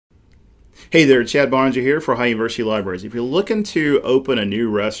Hey there, Chad Boeninger here for High University Libraries. If you're looking to open a new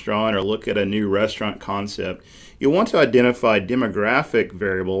restaurant or look at a new restaurant concept, you'll want to identify demographic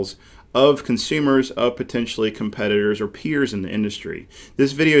variables of consumers, of potentially competitors or peers in the industry.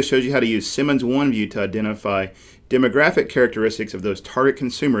 This video shows you how to use Simmons Oneview to identify demographic characteristics of those target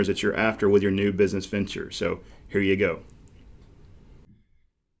consumers that you're after with your new business venture. So here you go.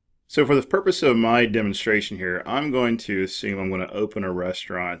 So for the purpose of my demonstration here, I'm going to assume I'm going to open a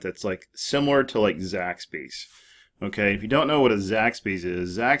restaurant that's like similar to like Zaxby's. Okay, if you don't know what a Zaxby's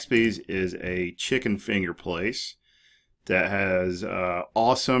is a chicken finger place that has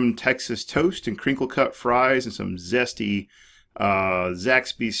awesome Texas toast and crinkle cut fries and some zesty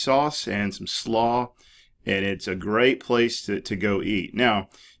Zaxby's sauce and some slaw, and it's a great place to go eat. Now,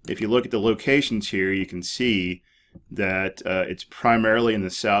 if you look at the locations here, you can see that it's primarily in the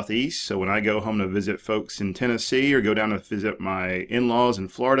southeast. So when I go home to visit folks in Tennessee or go down to visit my in-laws in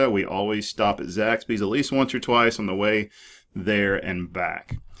Florida, we always stop at Zaxby's at least once or twice on the way there and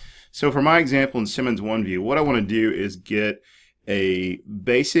back. So for my example in Simmons Oneview, what I want to do is get a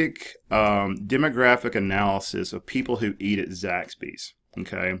basic demographic analysis of people who eat at Zaxby's.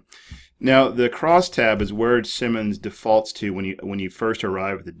 Okay. Now the cross tab is where Simmons defaults to when you first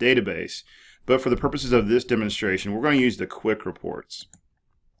arrive at the database. But for the purposes of this demonstration, we're going to use the quick reports.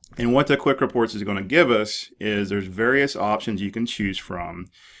 And what the quick reports is going to give us is there's various options you can choose from.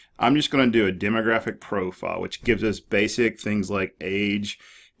 I'm just going to do a demographic profile, which gives us basic things like age,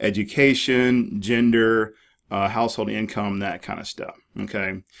 education, gender, household income, that kind of stuff.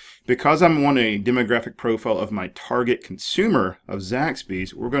 Okay. Because I'm wanting a demographic profile of my target consumer of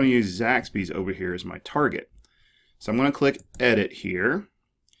Zaxby's, we're going to use Zaxby's over here as my target. So I'm going to click Edit here.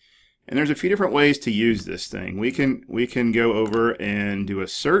 And there's a few different ways to use this thing. We can go over and do a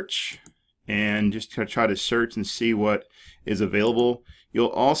search and just try to search and see what is available. You'll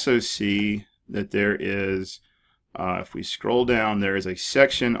also see that there is, if we scroll down, there is a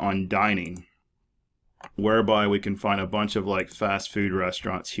section on dining whereby we can find a bunch of like fast food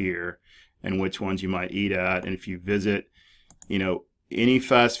restaurants here and which ones you might eat at. And if you visit, any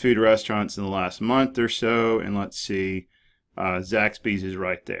fast food restaurants in the last month or so, and let's see, Zaxby's is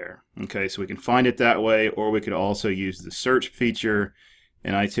right there. Okay, so we can find it that way, or we could also use the search feature,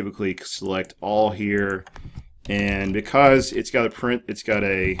 and I typically select all here. And because it's got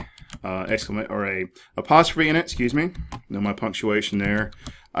a exclamation or a apostrophe in it, excuse me, no my punctuation there,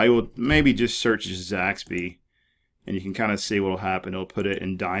 I will maybe just search Zaxby, and you can kind of see what will happen. It'll put it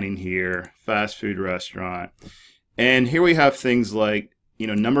in dining here, fast food restaurant, and here we have things like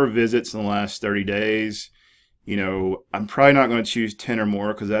number of visits in the last 30 days. I'm probably not going to choose 10 or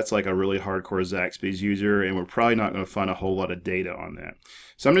more because that's like a really hardcore Zaxby's user, and we're probably not going to find a whole lot of data on that.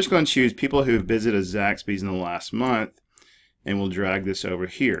 So I'm just going to choose people who've visited Zaxby's in the last month, and we'll drag this over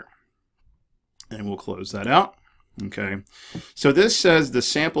here. And we'll close that out. Okay. So this says the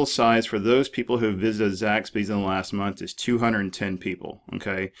sample size for those people who visited Zaxby's in the last month is 210 people.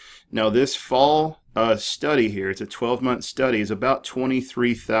 Okay. Now this fall study here, it's a 12-month study, is about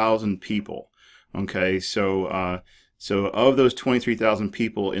 23,000 people. Okay, so of those 23,000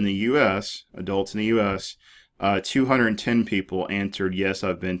 people in the U.S., adults in the U.S., 210 people answered, yes,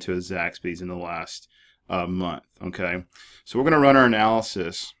 I've been to a Zaxby's in the last month. Okay, so we're going to run our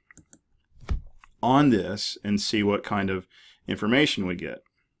analysis on this and see what kind of information we get.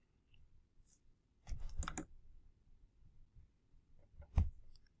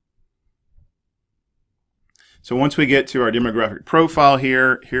 So once we get to our demographic profile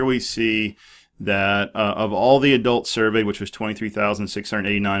here we see that of all the adults surveyed, which was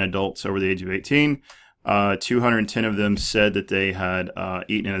 23,689 adults over the age of 18, 210 of them said that they had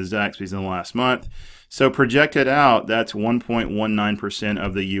eaten at a Zaxby's in the last month. So projected out, that's 1.19%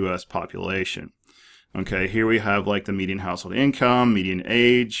 of the U.S. population. Okay, here we have like the median household income, median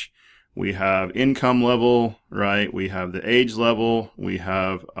age, we have income level, right? We have the age level, we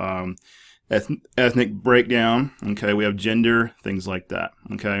have ethnic breakdown, okay, we have gender, things like that.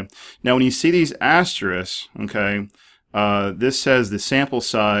 Okay, now when you see these asterisks, okay, this says the sample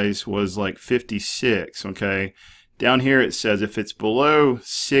size was like 56. Okay, down here it says if it's below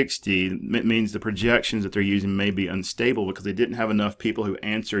 60, it means the projections that they're using may be unstable because they didn't have enough people who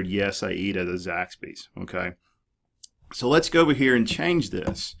answered yes, I eat at a Zaxby's. Okay, so let's go over here and change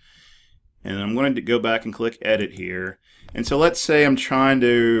this, and I'm going to go back and click edit here. And so let's say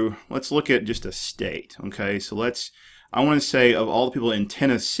let's look at just a state. Okay, so I want to say of all the people in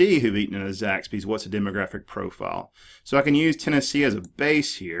Tennessee who've eaten at a Zaxby's, what's a demographic profile? So I can use Tennessee as a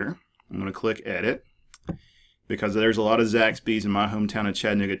base here. I'm going to click edit because there's a lot of Zaxby's in my hometown of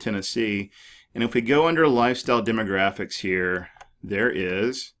Chattanooga, Tennessee. And if we go under lifestyle demographics here, there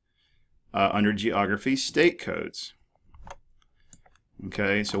is under geography, state codes.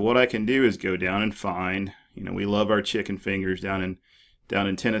 Okay, so what I can do is go down and find, we love our chicken fingers down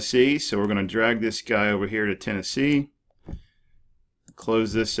in Tennessee, so we're going to drag this guy over here to Tennessee,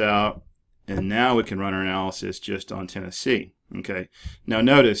 close this out, and now we can run our analysis just on Tennessee. Okay, now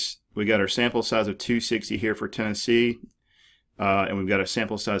notice we got our sample size of 260 here for Tennessee, and we've got a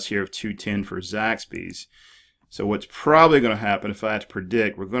sample size here of 210 for Zaxby's. So what's probably going to happen, if I had to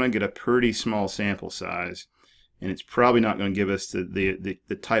predict, we're going to get a pretty small sample size, and it's probably not going to give us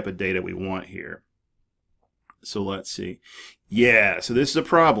the type of data we want here. So let's see. Yeah, so this is a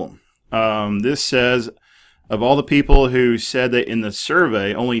problem. This says of all the people who said that in the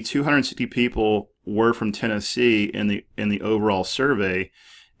survey, only 260 people were from Tennessee in the overall survey,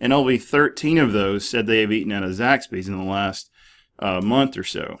 and only 13 of those said they have eaten at a Zaxby's in the last month or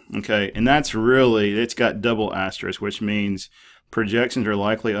so. Okay, and that's really, it's got double asterisk, which means projections are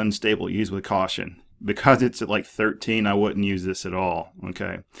likely unstable. Use with caution. Because it's at like 13, I wouldn't use this at all.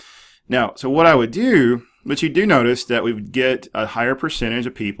 Okay, now, so what I would do, but you do notice that we would get a higher percentage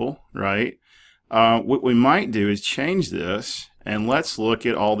of people, right? What we might do is change this, and let's look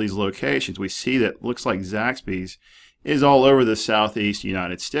at all these locations. We see that looks like Zaxby's is all over the southeast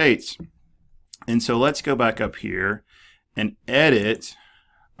United States. And so let's go back up here and edit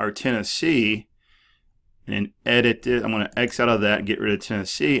our Tennessee, and edit it. I'm going to X out of that and get rid of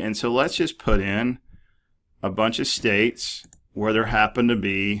Tennessee. And so let's just put in a bunch of states where there happen to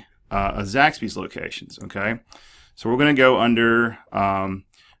be a Zaxby's locations. Okay, so we're going to go under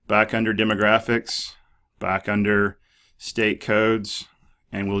back under demographics, back under state codes,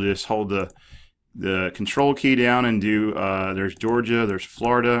 and we'll just hold the control key down and do there's Georgia, there's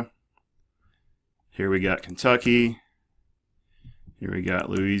Florida, here we got Kentucky, here we got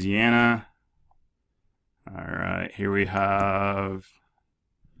Louisiana. All right, here we have,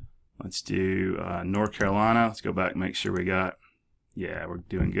 let's do North Carolina. Let's go back and make sure we got, yeah, we're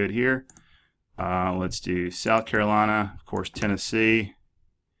doing good here. Let's do South Carolina, of course, Tennessee,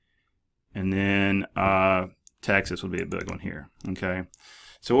 and then Texas would be a big one here. Okay,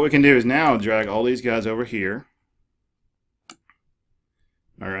 so what we can do is now drag all these guys over here.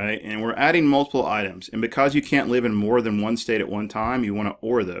 All right, and we're adding multiple items, and because you can't live in more than one state at one time, you want to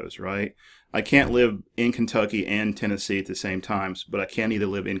OR those, right? I can't live in Kentucky and Tennessee at the same time, but I can either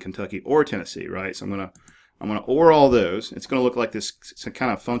live in Kentucky or Tennessee, right? So I'm gonna OR all those. It's gonna look like this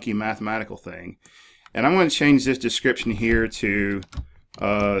kind of funky mathematical thing, and I'm going to change this description here to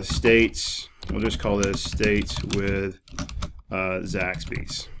states. We'll just call this states with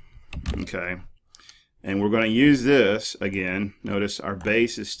Zaxby's. Okay, and we're going to use this again. Notice our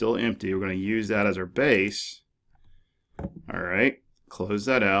base is still empty. We're going to use that as our base. All right, close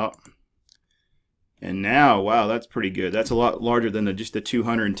that out. And now, wow, that's pretty good. That's a lot larger than just the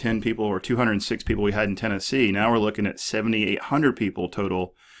 210 people or 206 people we had in Tennessee. Now we're looking at 7,800 people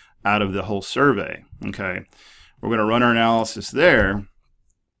total out of the whole survey. Okay, we're going to run our analysis there.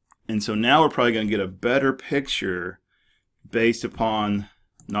 And so now we're probably going to get a better picture based upon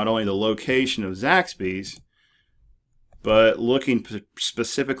not only the location of Zaxby's, but looking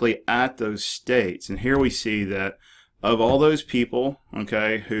specifically at those states. And here we see that of all those people,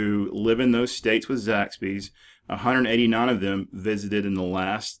 okay, who live in those states with Zaxby's, 189 of them visited in the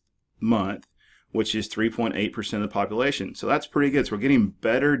last month, which is 3.8% of the population. So that's pretty good. So we're getting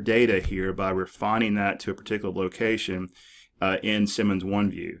better data here by refining that to a particular location in Simmons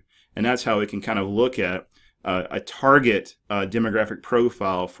Oneview. And that's how we can kind of look at a target demographic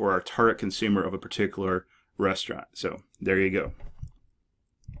profile for our target consumer of a particular restaurant. So there you go.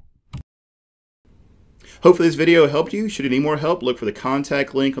 Hopefully this video helped you. Should you need more help, look for the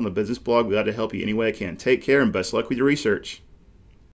contact link on the business blog. We're glad to help you any way I can. Take care and best luck with your research.